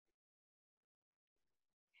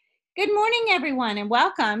Good morning, everyone, and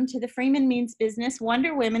welcome to the Freeman Means Business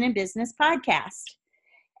Wonder Women in Business podcast.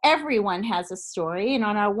 Everyone has a story, and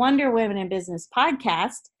on our Wonder Women in Business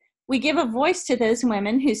podcast, we give a voice to those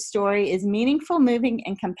women whose story is meaningful, moving,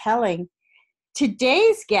 and compelling.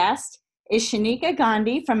 Today's guest is Shanika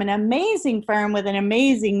Gandhi from an amazing firm with an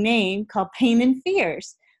amazing name called Pain and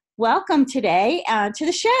Fears. Welcome today to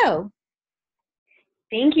the show.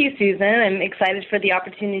 Thank you, Susan. I'm excited for the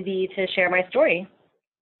opportunity to share my story.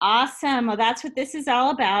 Awesome. Well, that's what this is all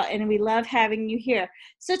about, and we love having you here.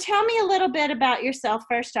 So tell me a little bit about yourself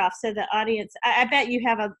first off, so the audience, I bet you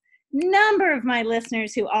have a number of my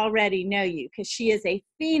listeners who already know you because she is a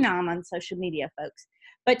phenom on social media, folks.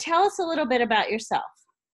 But tell us a little bit about yourself.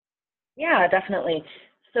 Yeah, definitely.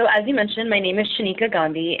 So as you mentioned, my name is Shanika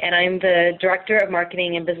Gandhi, and I'm the Director of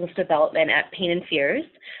Marketing and Business Development at Pain and Fears.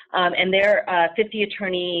 And they're a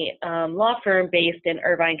 50-attorney law firm based in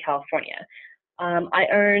Irvine, California. I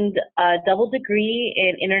earned a double degree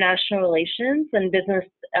in international relations and business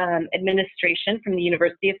administration from the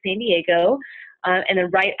University of San Diego. And then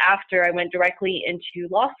right after, I went directly into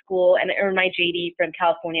law school and earned my JD from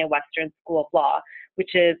California Western School of Law,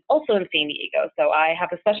 which is also in San Diego. So I have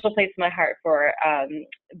a special place in my heart for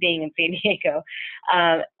being in San Diego.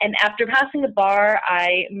 And after passing the bar,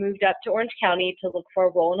 I moved up to Orange County to look for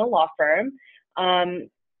a role in a law firm. I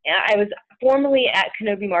was formerly at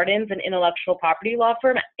Kenobi Martins, an intellectual property law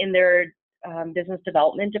firm, in their business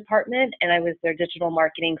development department, and I was their digital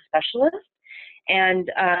marketing specialist.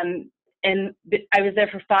 And I was there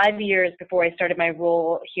for 5 years before I started my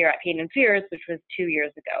role here at Pain and Fears, which was 2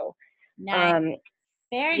 years ago. Nice.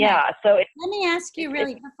 Very yeah, nice. So let me ask you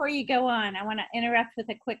really, before you go on, I want to interrupt with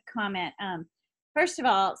a quick comment. First of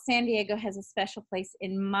all, San Diego has a special place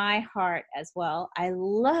in my heart as well. I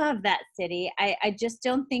love that city. I just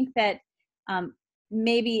don't think that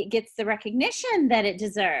maybe it gets the recognition that it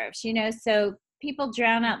deserves, so people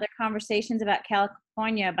drown out their conversations about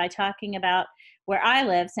California by talking about where I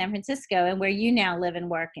live, San Francisco, and where you now live and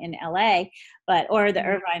work in LA, or the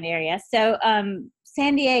Irvine area. So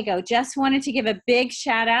San Diego, just wanted to give a big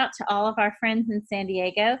shout out to all of our friends in San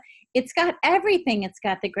Diego. It's got everything. It's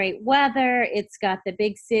got the great weather. It's got the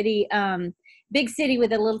big city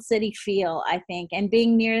with a little city feel, I think. And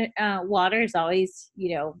being near water is always,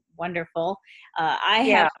 wonderful. I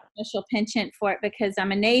have a special penchant for it because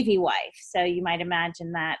I'm a Navy wife. So you might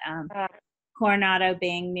imagine that Coronado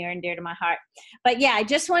being near and dear to my heart. But yeah, I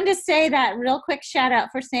just wanted to say that real quick shout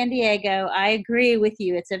out for San Diego. I agree with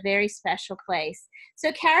you. It's a very special place.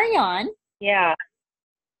 So carry on. Yeah,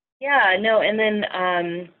 no, and then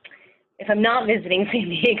if I'm not visiting San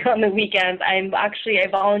Diego on the weekends, I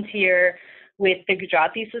volunteer with the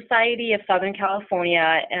Gujarati Society of Southern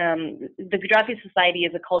California. The Gujarati Society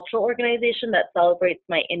is a cultural organization that celebrates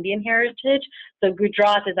my Indian heritage. So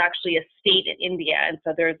Gujarat is actually a state in India, and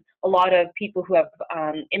so there's a lot of people who have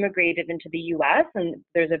immigrated into the U.S., and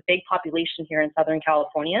there's a big population here in Southern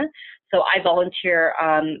California. So I volunteer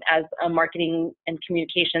as a marketing and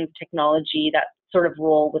communications technology that sort of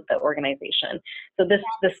role with the organization. So this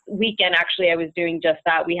weekend, actually, I was doing just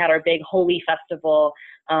that. We had our big Holi festival,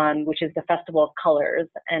 which is the Festival of Colors,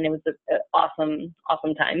 and it was an awesome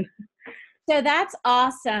time. So that's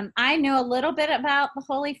awesome. I know a little bit about the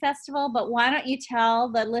Holi Festival, but why don't you tell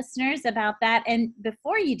the listeners about that? And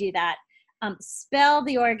before you do that, spell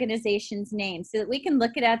the organization's name so that we can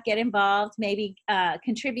look it up, get involved, maybe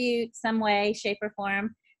contribute some way, shape, or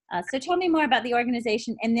form. So tell me more about the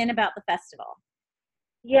organization and then about the festival.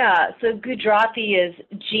 Yeah, so Gujarati is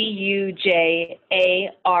Gujarati,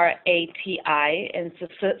 and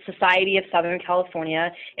it's Society of Southern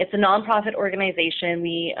California. It's a nonprofit organization.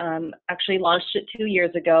 We actually launched it 2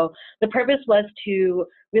 years ago. The purpose was to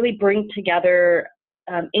really bring together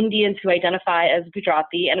Indians who identify as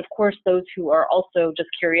Gujarati, and of course those who are also just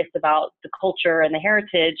curious about the culture and the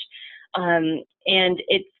heritage. And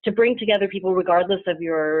it's to bring together people regardless of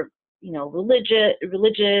your,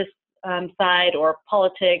 religious side or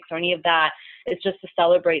politics or any of that. It's just to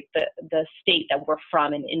celebrate the state that we're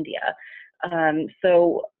from in India.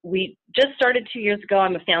 So we just started 2 years ago.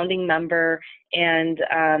 I'm a founding member, and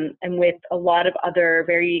with a lot of other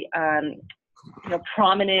very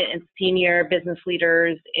prominent and senior business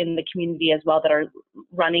leaders in the community as well that are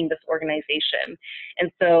running this organization.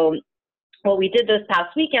 And so what we did this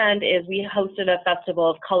past weekend is we hosted a Festival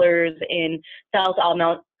of Colors in South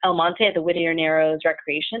El Monte at the Whittier Narrows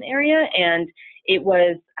Recreation Area, and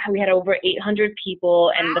we had over 800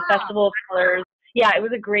 people, and the Festival of Colors, it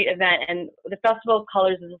was a great event. And the Festival of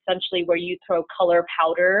Colors is essentially where you throw color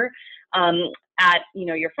powder at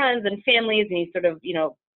your friends and families, and you sort of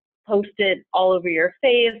post it all over your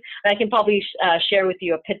face. And I can probably share with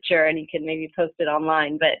you a picture, and you can maybe post it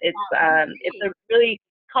online. But it's a really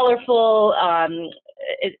colorful.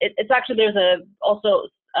 It's actually, there's also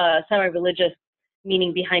semi-religious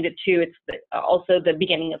meaning behind it too. It's also the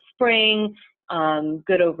beginning of spring,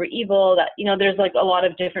 good over evil. That, you know, there's like a lot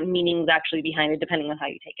of different meanings actually behind it, depending on how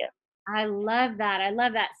you take it. I love that. I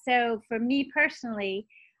love that. So for me personally,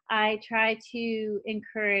 I try to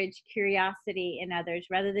encourage curiosity in others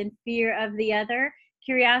rather than fear of the other,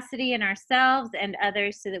 curiosity in ourselves and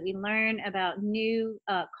others, so that we learn about new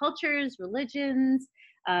cultures, religions,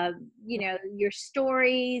 uh, your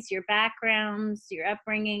stories, your backgrounds, your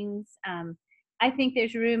upbringings. I think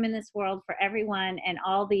there's room in this world for everyone, and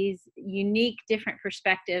all these unique, different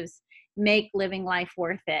perspectives make living life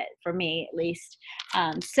worth it, for me at least.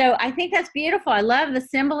 So I think that's beautiful. I love the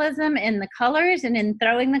symbolism in the colors, and in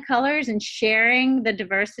throwing the colors and sharing the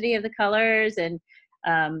diversity of the colors, and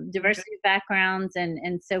diversity of backgrounds,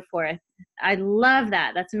 and so forth. I love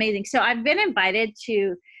that. That's amazing. So I've been invited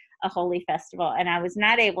to a Holi festival, and I was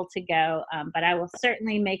not able to go, but I will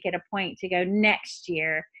certainly make it a point to go next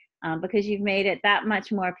year, because you've made it that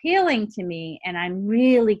much more appealing to me, and I'm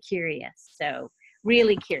really curious. So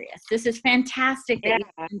really curious. This is fantastic that you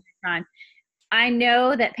spend your time. I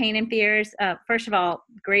know that Pain and Fears, first of all,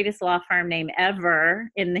 greatest law firm name ever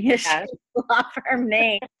in the history of law firm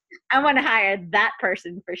name. I want to hire that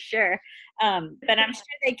person for sure. But I'm sure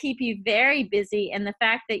they keep you very busy. And the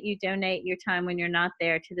fact that you donate your time when you're not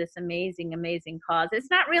there to this amazing, amazing cause.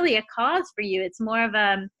 It's not really a cause for you. It's more of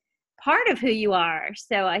a part of who you are.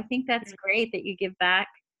 So I think that's great that you give back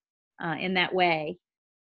in that way.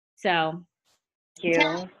 So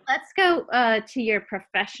let's go to your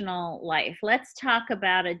professional life. Let's talk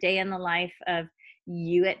about a day in the life of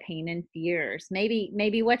you at Pain and Fears.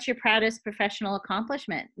 Maybe what's your proudest professional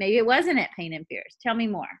accomplishment? Maybe it wasn't at Pain and Fears. Tell me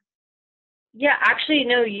more. Yeah, actually,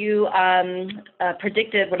 no, you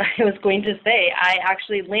predicted what I was going to say. I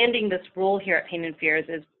actually, landing this role here at Pain and Fears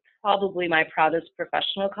is probably my proudest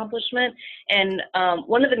professional accomplishment. And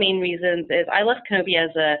one of the main reasons is I left Canopy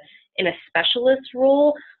in a specialist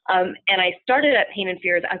role, and I started at Pain and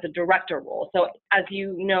Fears as a director role. So as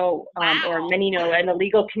you know, or many know, in the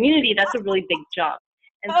legal community, that's a really big jump.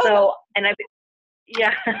 And so,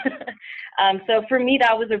 yeah. So for me,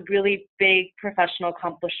 that was a really big professional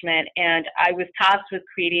accomplishment, and I was tasked with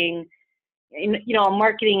creating, a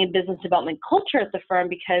marketing and business development culture at the firm,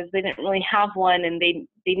 because they didn't really have one, and they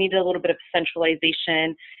needed a little bit of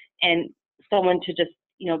centralization and someone to just,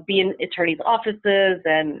 be in attorneys' offices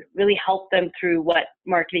and really help them through what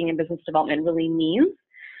marketing and business development really means.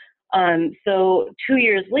 So 2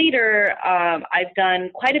 years later, I've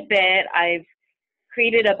done quite a bit. I've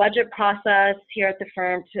created a budget process here at the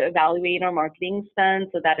firm to evaluate our marketing spend,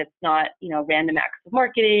 so that it's not, random acts of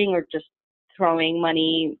marketing or just throwing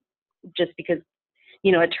money just because,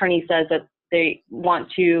 attorney says that they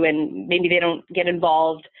want to, and maybe they don't get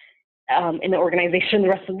involved in the organization the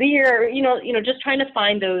rest of the year. Just trying to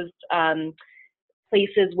find those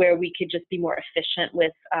places where we could just be more efficient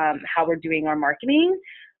with how we're doing our marketing.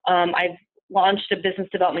 I've launched a business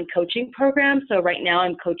development coaching program. So right now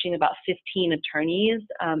I'm coaching about 15 attorneys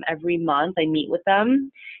every month. I meet with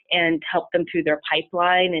them and help them through their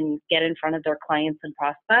pipeline and get in front of their clients and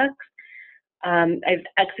prospects. I've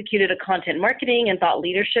executed a content marketing and thought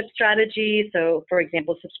leadership strategy. So for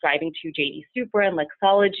example, subscribing to JD Super and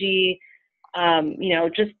Lexology,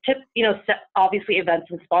 obviously events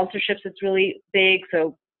and sponsorships, it's really big.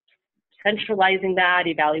 So centralizing that,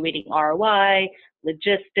 evaluating ROI,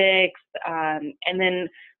 logistics, and then,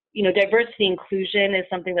 diversity inclusion is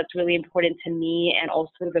something that's really important to me and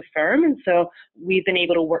also the firm. And so we've been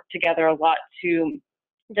able to work together a lot to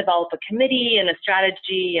develop a committee and a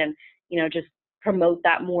strategy and, just promote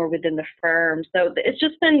that more within the firm. So it's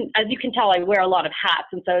just been, as you can tell, I wear a lot of hats.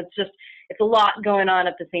 And so it's a lot going on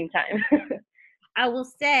at the same time. I will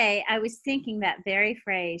say, I was thinking that very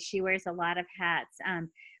phrase, she wears a lot of hats.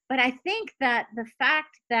 But I think that the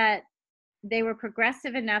fact that they were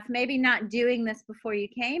progressive enough, maybe not doing this before you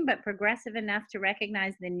came, but progressive enough to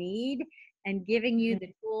recognize the need and giving you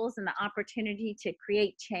the tools and the opportunity to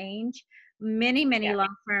create change. Many law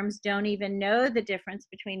firms don't even know the difference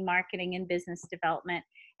between marketing and business development.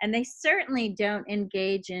 And they certainly don't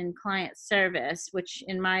engage in client service, which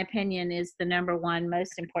in my opinion is the number one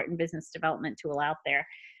most important business development tool out there.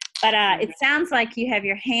 But it sounds like you have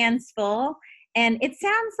your hands full. And it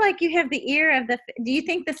sounds like you have the ear of do you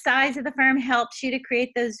think the size of the firm helps you to create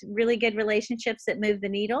those really good relationships that move the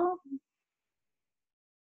needle?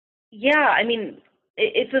 Yeah, I mean,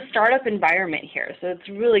 it's a startup environment here. So it's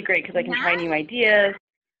really great because I can try new ideas.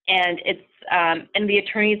 and and the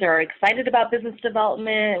attorneys are excited about business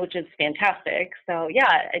development, which is fantastic. So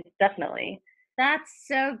yeah, definitely. That's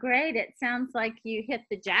so great. It sounds like you hit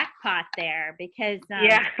the jackpot there because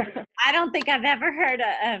Yeah. I don't think I've ever heard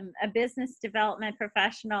a business development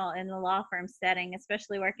professional in the law firm setting,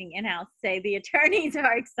 especially working in-house, say the attorneys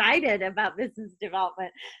are excited about business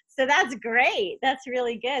development. So that's great. That's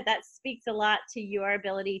really good. That speaks a lot to your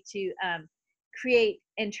ability to create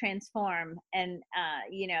and transform and,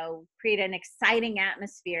 create an exciting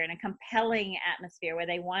atmosphere and a compelling atmosphere where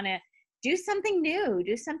they want to do something new,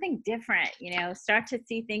 do something different, start to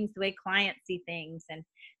see things the way clients see things. And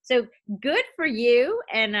so good for you.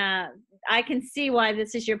 And I can see why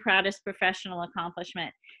this is your proudest professional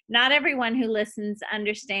accomplishment. Not everyone who listens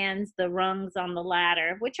understands the rungs on the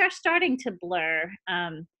ladder, which are starting to blur.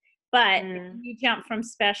 But if you jump from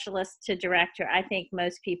specialist to director, I think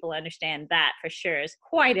most people understand that for sure is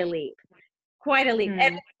quite a leap. Quite a leap.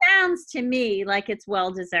 And it sounds to me like it's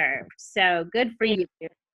well deserved. So good for you.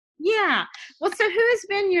 Yeah. Well, so who has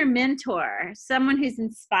been your mentor? Someone who's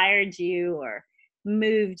inspired you or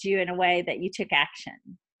moved you in a way that you took action?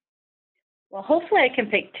 Well, hopefully I can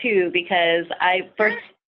pick two because first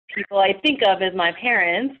people I think of as my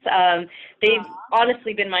parents. They've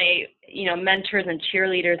honestly been my, mentors and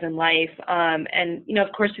cheerleaders in life. And,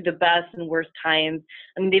 of course, through the best and worst times.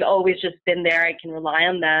 I mean, they've always just been there. I can rely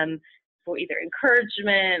on them for either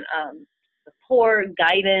encouragement, support,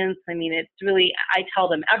 guidance. I mean, it's really, I tell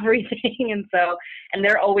them everything. And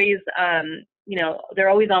they're always, they're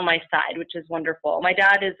always on my side, which is wonderful. My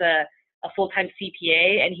dad is a full-time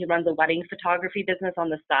CPA, and he runs a wedding photography business on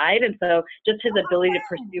the side. And so just his ability to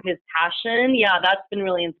pursue his passion, that's been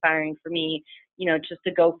really inspiring for me, just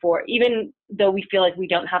to go for, even though we feel like we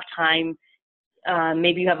don't have time,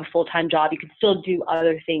 maybe you have a full-time job, you can still do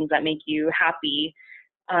other things that make you happy.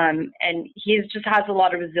 And he just has a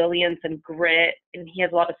lot of resilience and grit, and he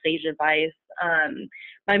has a lot of sage advice.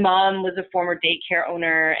 My mom was a former daycare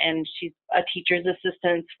owner, and she's a teacher's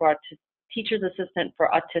assistant for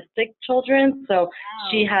autistic children. So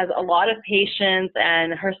she has a lot of patience,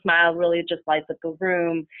 and her smile really just lights up the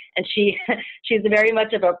room. And she's very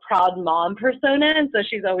much of a proud mom persona, and so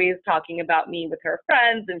she's always talking about me with her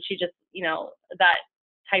friends, and she just, that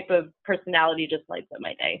type of personality just lights up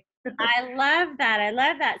my day. I love that. I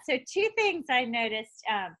love that. So two things I noticed.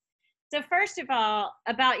 So first of all,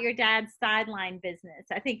 about your dad's sideline business,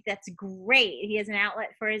 I think that's great. He has an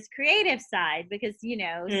outlet for his creative side because,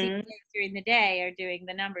 CPAs during the day are doing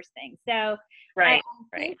the numbers thing. So I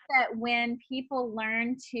think that when people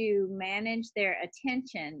learn to manage their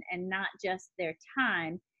attention and not just their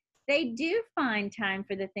time, they do find time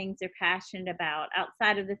for the things they're passionate about.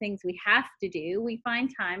 Outside of the things we have to do, we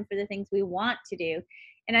find time for the things we want to do.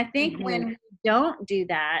 And I think when we don't do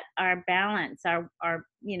that, our balance,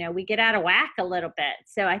 we get out of whack a little bit.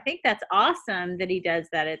 So I think that's awesome that he does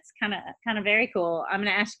that. It's kind of very cool. I'm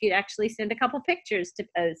going to ask you to actually send a couple pictures to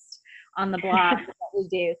post on the blog that we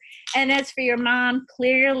do. And as for your mom,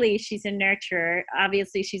 clearly she's a nurturer.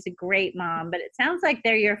 Obviously she's a great mom, but it sounds like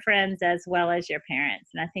they're your friends as well as your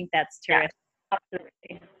parents. And I think that's terrific. Yeah,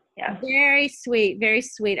 absolutely. Yeah. Very sweet, very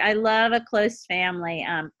sweet. I love a close family.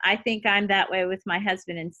 I think I'm that way with my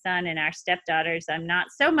husband and son and our stepdaughters. I'm not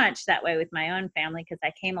so much that way with my own family because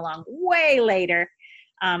I came along way later.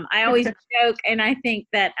 I always joke, and I think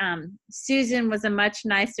that Susan was a much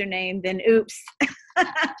nicer name than Oops.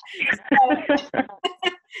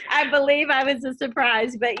 I believe I was a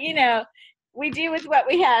surprise, but we do with what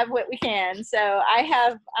we have, what we can. So I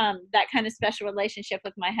have that kind of special relationship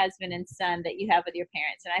with my husband and son that you have with your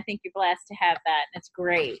parents. And I think you're blessed to have that. And it's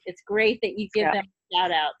great. It's great that you give them a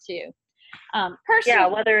shout out too.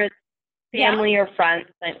 Personally, whether it's family or friends.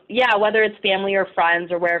 Whether it's family or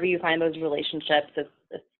friends or wherever you find those relationships, it's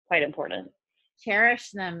quite important. Cherish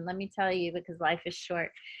them, let me tell you, because life is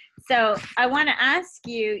short. So I want to ask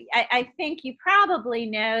you, I think you probably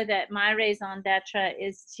know that my raison d'etre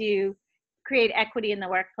is to create equity in the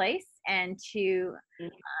workplace and to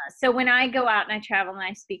so when I go out and I travel and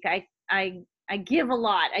I speak, I give a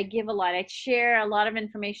lot. I share a lot of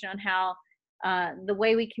information on how the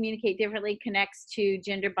way we communicate differently connects to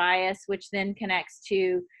gender bias, which then connects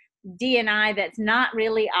to D&I that's not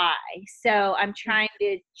really I. So I'm trying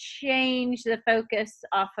to change the focus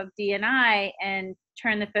off of D&I and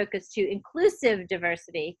turn the focus to inclusive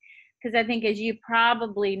diversity, because I think, as you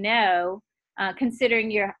probably know,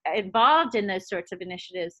 considering you're involved in those sorts of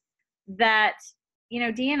initiatives, that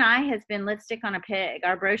D&I has been lipstick on a pig.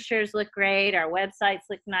 Our brochures look great, our websites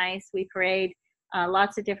look nice, we parade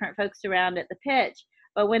lots of different folks around at the pitch,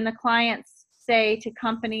 but when the clients say to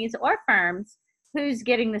companies or firms, who's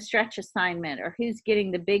getting the stretch assignment or who's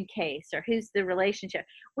getting the big case or who's the relationship.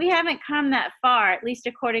 We haven't come that far, at least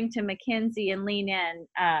according to McKinsey and Lean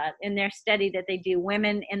in their study that they do,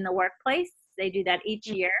 Women in the Workplace. They do that each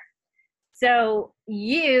year. So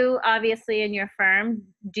you obviously in your firm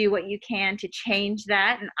do what you can to change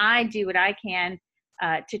that, and I do what I can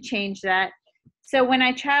to change that. So when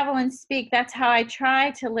I travel and speak, that's how I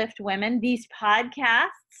try to lift women. These podcasts,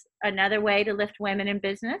 another way to lift women in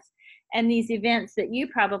business, and these events that you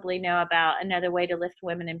probably know about, another way to lift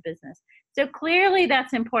women in business. So clearly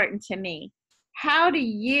that's important to me. How do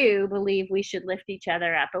you believe we should lift each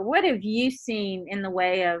other up? Or what have you seen in the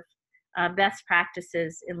way of best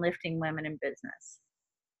practices in lifting women in business?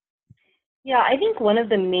 Yeah, I think one of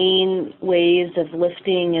the main ways of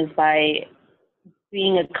lifting is by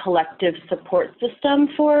being a collective support system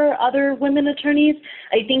for other women attorneys.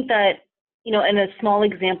 I think that, and a small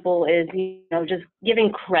example is, just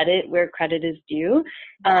giving credit where credit is due.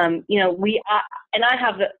 And I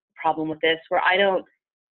have a problem with this where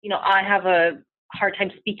I have a hard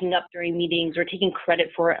time speaking up during meetings or taking credit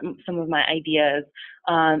for some of my ideas.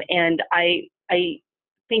 And I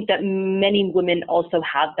think that many women also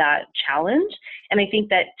have that challenge. And I think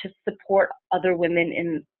that to support other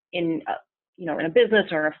women in a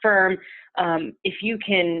business or in a firm, if you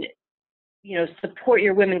can, support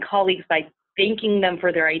your women colleagues by thanking them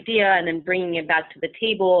for their idea and then bringing it back to the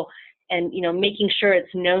table and, making sure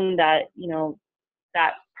it's known that,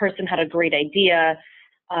 that person had a great idea.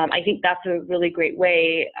 I think that's a really great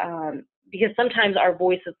way because sometimes our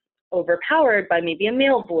voice is overpowered by maybe a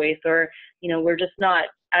male voice or, we're just not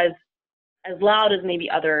as loud as maybe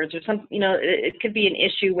others or it could be an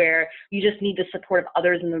issue where you just need the support of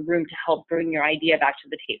others in the room to help bring your idea back to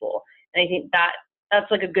the table. And I think that's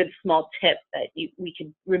like a good small tip that we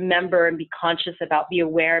could remember and be conscious about, be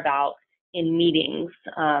aware about in meetings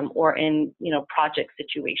or in, project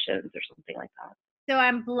situations or something like that. So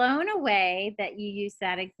I'm blown away that you use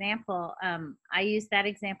that example. I use that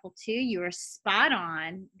example too. You are spot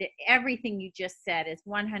on. Everything you just said is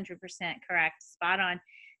 100% correct, spot on.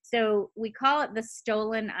 So we call it the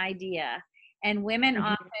stolen idea. And women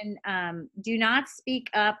often do not speak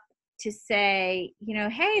up to say,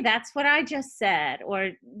 hey, that's what I just said.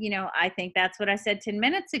 Or, I think that's what I said 10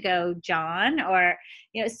 minutes ago, John. Or,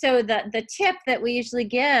 so the tip that we usually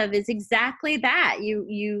give is exactly that.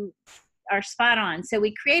 You are spot on. So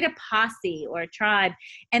we create a posse or a tribe,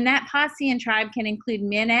 and that posse and tribe can include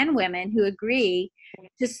men and women who agree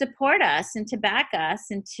to support us and to back us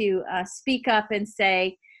and to speak up and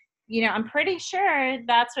say, I'm pretty sure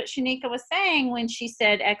that's what Shanika was saying when she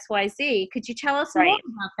said XYZ. Could you tell us more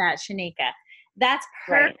about that, Shanika? That's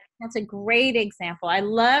perfect. Right. That's a great example. I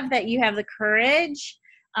love that you have the courage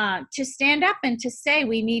to stand up and to say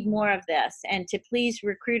we need more of this and to please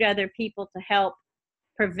recruit other people to help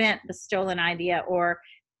prevent the stolen idea or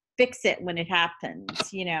fix it when it happens,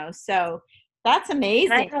 so that's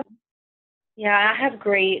amazing. I have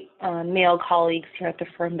great male colleagues here at the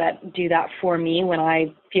firm that do that for me when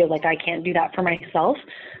I feel like I can't do that for myself.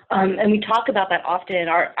 And we talk about that often.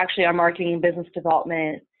 Our marketing and business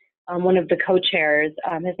development, one of the co-chairs,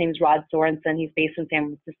 his name's Rod Sorensen. He's based in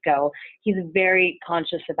San Francisco. He's very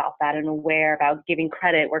conscious about that and aware about giving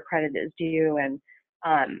credit where credit is due. And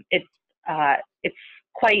it's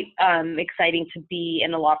quite exciting to be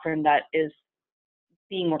in a law firm that is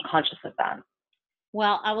being more conscious of that.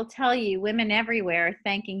 Well, I will tell you, women everywhere are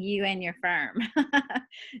thanking you and your firm.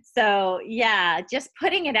 So yeah, just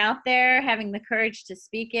putting it out there, having the courage to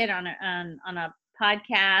speak it on a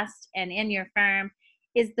podcast and in your firm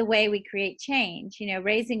is the way we create change,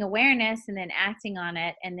 raising awareness and then acting on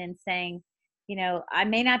it and then saying, I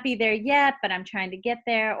may not be there yet, but I'm trying to get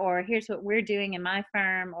there, or here's what we're doing in my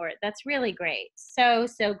firm, or that's really great. So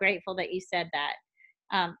grateful that you said that.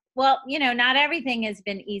 Well, not everything has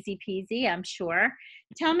been easy peasy, I'm sure.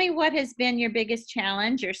 Tell me what has been your biggest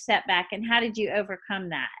challenge or setback, and how did you overcome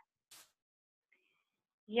that?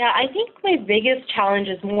 Yeah, I think my biggest challenge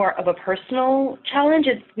is more of a personal challenge.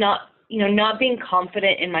 It's not being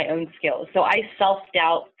confident in my own skills. So I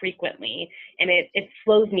self-doubt frequently, and it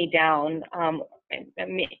slows me down.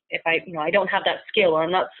 If I don't have that skill, or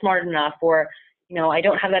I'm not smart enough, or, I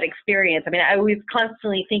don't have that experience. I was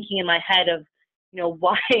constantly thinking in my head of,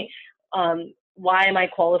 why am I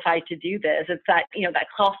qualified to do this? It's that, that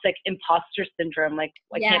classic imposter syndrome, like,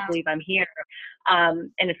 I can't believe I'm here,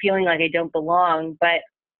 and feeling like I don't belong.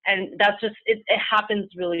 And that's just, it happens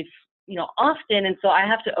really, often. And so I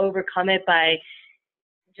have to overcome it by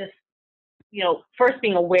just, first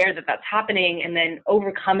being aware that that's happening, and then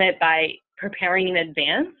overcome it by preparing in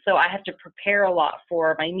advance. So I have to prepare a lot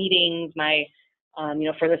for my meetings, my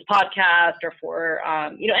for this podcast or for,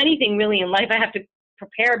 anything really in life. I have to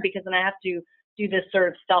prepare because then I have to do this sort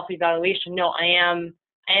of self-evaluation. No, I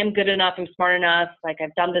am good enough. I'm smart enough. Like,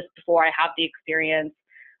 I've done this before. I have the experience.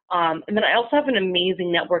 And then I also have an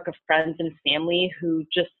amazing network of friends and family who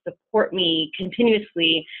just support me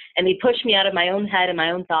continuously, and they push me out of my own head and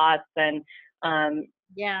my own thoughts, and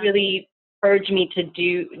really urge me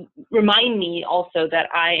to remind me also that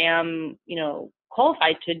I am,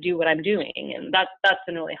 qualified to do what I'm doing. And that's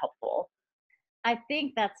been really helpful. I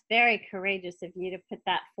think that's very courageous of you to put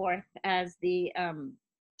that forth as the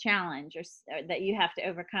challenge or that you have to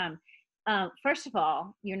overcome. First of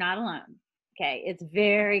all, you're not alone. Okay, it's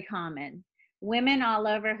very common. Women all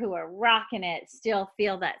over who are rocking it still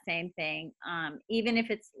feel that same thing, even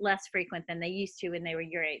if it's less frequent than they used to when they were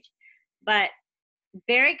your age. But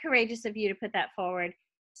very courageous of you to put that forward.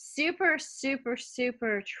 Super, super,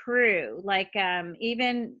 super true. Like,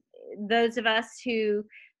 even those of us who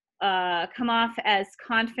come off as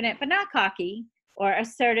confident but not cocky, or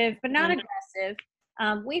assertive but not aggressive,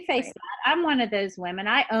 we face that. I'm one of those women.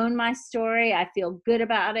 I own my story. I feel good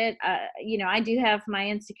about it. I do have my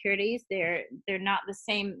insecurities. They're not the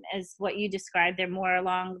same as what you described. They're more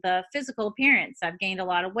along the physical appearance. I've gained a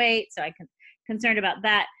lot of weight, so I'm concerned about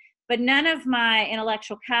that. But none of my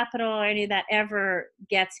intellectual capital or any of that ever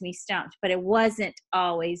gets me stumped. But it wasn't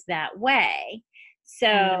always that way.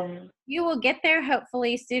 So you will get there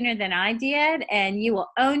hopefully sooner than I did, and you will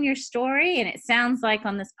own your story. And it sounds like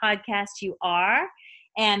on this podcast you are.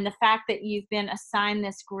 And the fact that you've been assigned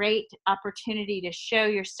this great opportunity to show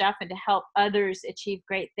your stuff and to help others achieve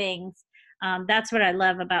great things, that's what I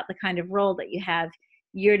love about the kind of role that you have.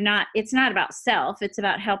 It's not about self, it's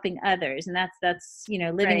about helping others. And that's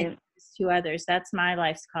living to others. That's my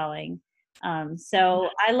life's calling. So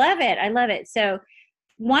I love it. So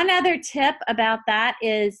one other tip about that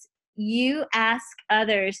is you ask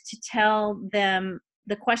others to tell them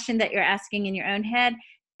the question that you're asking in your own head.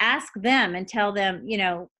 Ask them and tell them,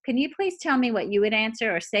 can you please tell me what you would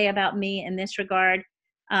answer or say about me in this regard?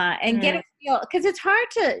 And get a feel, because it's hard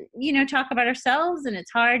to, talk about ourselves, and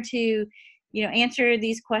it's hard to, answer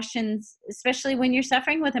these questions, especially when you're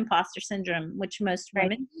suffering with imposter syndrome, which most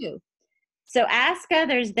women do. So ask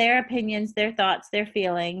others their opinions, their thoughts, their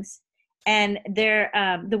feelings, and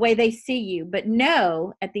the way they see you. But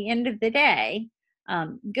know at the end of the day,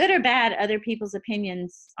 good or bad, other people's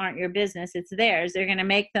opinions aren't your business. It's theirs. They're going to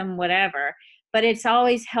make them whatever. But it's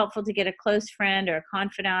always helpful to get a close friend or a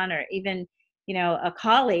confidant or even, a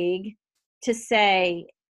colleague to say,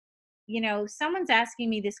 someone's asking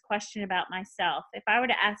me this question about myself. If I were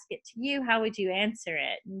to ask it to you, how would you answer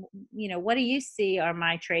it? What do you see are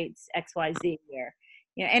my traits X, Y, Z here?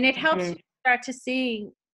 And it helps you start to see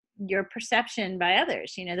your perception by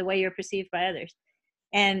others, the way you're perceived by others.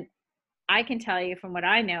 And I can tell you from what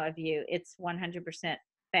I know of you, it's 100%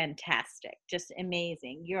 fantastic, just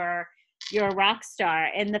amazing. You're a rock star.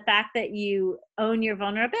 And the fact that you own your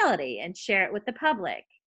vulnerability and share it with the public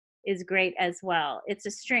is great as well. It's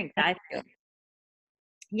a strength, I think.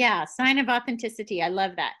 Yeah, sign of authenticity. I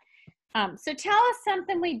love that. So tell us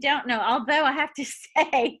something we don't know. Although I have to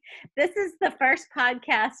say, this is the first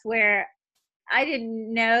podcast where I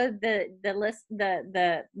didn't know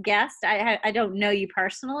the guest. I don't know you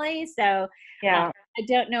personally, so I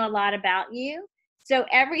don't know a lot about you. So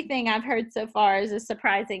everything I've heard so far is a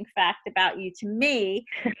surprising fact about you to me.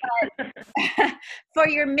 But for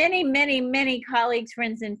your many, many, many colleagues,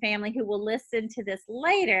 friends, and family who will listen to this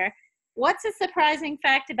later, what's a surprising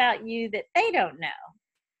fact about you that they don't know?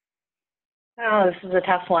 Oh, this is a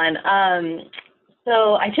tough one.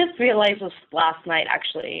 So I just realized this last night,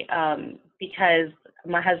 actually, because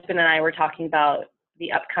my husband and I were talking about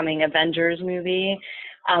the upcoming Avengers movie.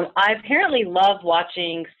 I apparently love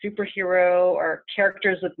watching superhero or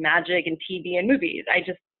characters with magic and TV and movies. I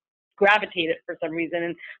just gravitated for some reason.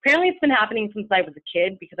 And apparently it's been happening since I was a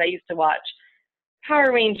kid, because I used to watch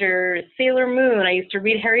Power Rangers, Sailor Moon. I used to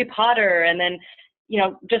read Harry Potter. And then,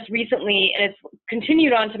 just recently, and it's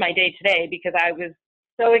continued on to my day today, because I was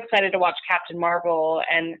so excited to watch Captain Marvel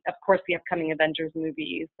and, of course, the upcoming Avengers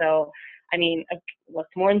movie. So, I mean, what's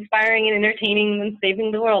more inspiring and entertaining than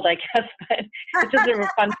saving the world, I guess. But it's just a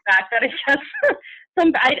fun fact that I guess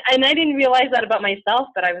and I didn't realize that about myself,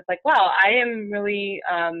 but I was like, wow, I am really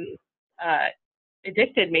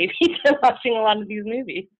addicted maybe to watching a lot of these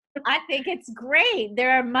movies. I think it's great.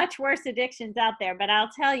 There are much worse addictions out there, but I'll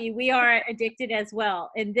tell you, we are addicted as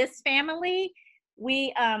well. In this family,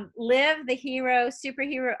 we live the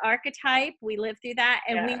superhero archetype. We live through that,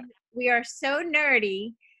 and we are so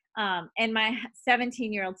nerdy. And my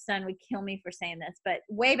 17-year-old son would kill me for saying this, but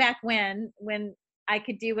way back when I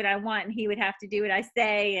could do what I want and he would have to do what I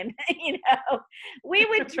say. And, we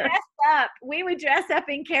would dress up. We would dress up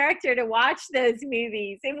in character to watch those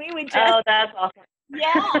movies. And we would dress. Oh, that's awesome.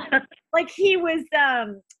 Yeah. Like he was,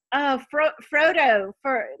 Frodo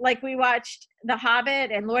for, like, we watched The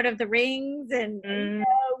Hobbit and Lord of the Rings. And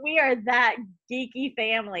we are that geeky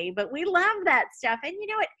family, but we love that stuff. And you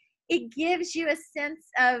know what? It gives you a sense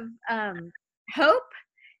of hope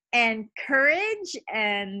and courage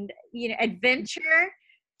and adventure.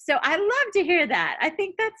 So I love to hear that. I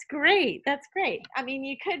think that's great. That's great. I mean,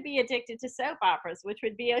 you could be addicted to soap operas, which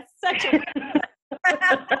would be such a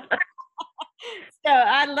so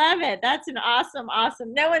I love it. That's an awesome.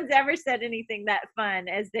 No one's ever said anything that fun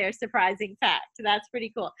as their surprising fact. That's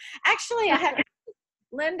pretty cool. Actually, I have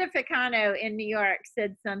Linda Ficano in New York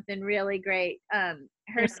said something really great.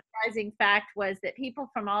 Her surprising fact was that people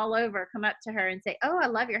from all over come up to her and say, "Oh, I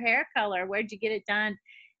love your hair color. Where'd you get it done?"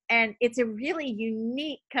 And it's a really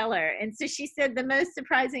unique color. And so she said the most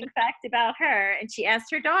surprising fact about her, and she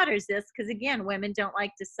asked her daughters this, because again, women don't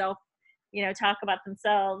like to talk about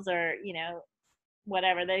themselves or,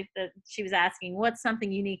 whatever. She was asking, what's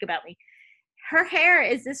something unique about me? Her hair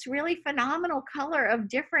is this really phenomenal color of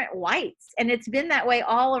different whites, and it's been that way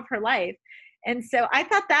all of her life. And so I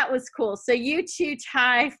thought that was cool. So you two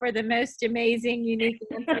tie for the most amazing, unique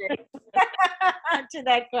answer to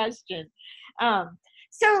that question.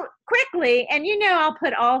 So quickly, and I'll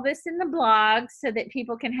put all this in the blog so that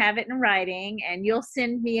people can have it in writing, and you'll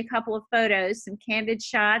send me a couple of photos, some candid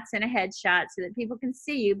shots and a headshot so that people can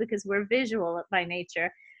see you, because we're visual by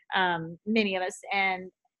nature, many of us.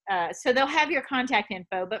 And so they'll have your contact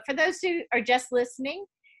info. But for those who are just listening,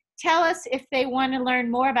 tell us if they want to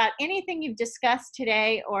learn more about anything you've discussed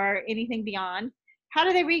today or anything beyond. How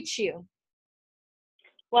do they reach you?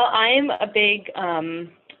 Well, I'm a big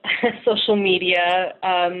social media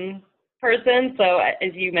person, so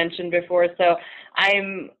as you mentioned before, so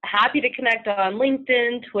I'm happy to connect on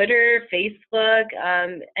LinkedIn, Twitter, Facebook.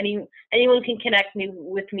 Anyone can connect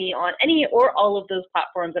with me on any or all of those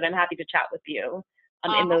platforms, and I'm happy to chat with you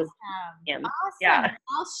in those. Awesome. Yeah.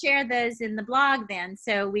 I'll share those in the blog then,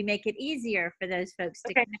 so we make it easier for those folks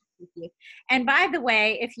to connect with you. And by the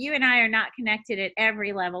way, if you and I are not connected at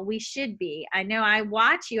every level, we should be. I know I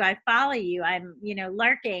watch you, I follow you, I'm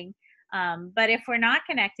lurking. But if we're not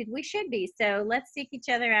connected, we should be. So let's seek each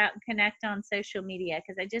other out and connect on social media,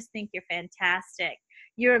 because I just think you're fantastic.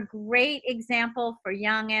 You're a great example for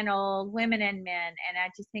young and old, women and men, and I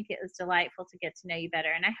just think it was delightful to get to know you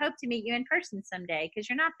better. And I hope to meet you in person someday, because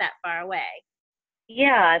you're not that far away.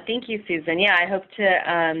 Yeah, thank you, Susan. Yeah, I hope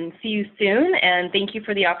to see you soon, and thank you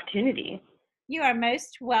for the opportunity. You are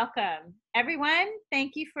most welcome. Everyone,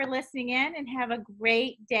 thank you for listening in, and have a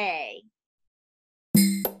great day.